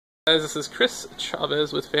Guys, this is Chris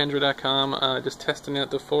Chavez with Fandra.com, just testing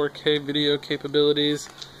out the 4K video capabilities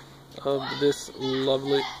of this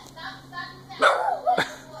lovely...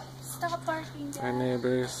 Stop barking, Dad. Our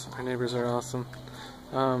neighbors are awesome.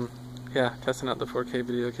 Yeah, testing out the 4K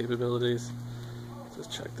video capabilities.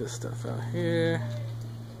 Just check this stuff out here.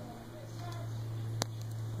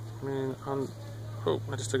 Oh,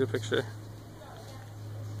 I just took a picture.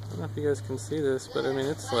 I don't know if you guys can see this, but I mean,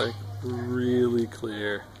 it's like really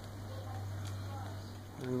clear.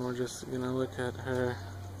 And we're just gonna look at her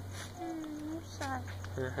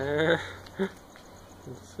hair.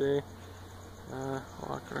 Let's see.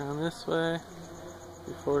 Walk around this way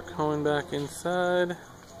before going back inside.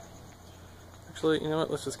 Actually, you know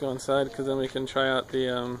what? Let's just go inside because then we can try out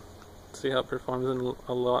the see how it performs in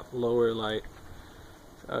a lot lower light.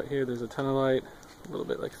 So out here, there's a ton of light. A little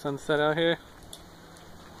bit like sunset out here.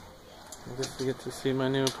 I guess we get to see my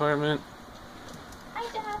new apartment. Hi,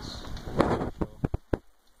 Dash.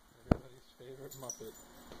 Everybody's favorite Muppet.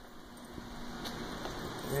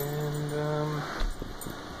 And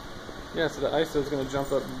yeah, so the ISO is going to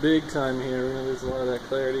jump up big time here. We're going to lose a lot of that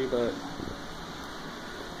clarity, but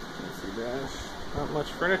let's see, Dash. Not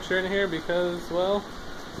much furniture in here because, well,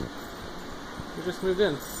 we just moved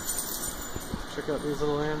in. Check out these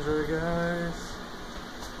little Android guys.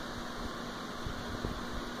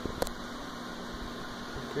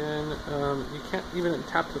 Again, you can't even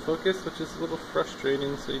tap the focus, which is a little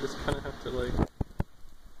frustrating, so you just kind of have to like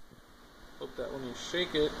hope that when you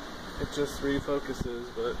shake it, it just refocuses,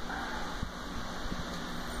 but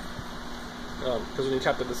because when you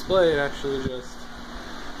tap the display, it actually just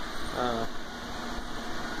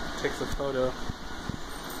takes a photo.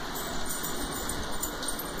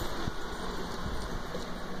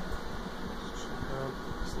 Check out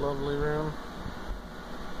this lovely room.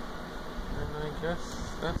 And I guess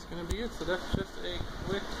that's going to be it. So that's just a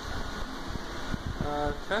quick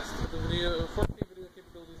test of the 4K video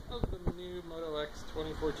capabilities of the new Moto X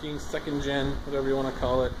 2014 2nd gen, whatever you want to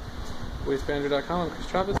call it, with Fandra.com. I'm Chris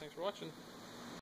Chavez. Thanks for watching.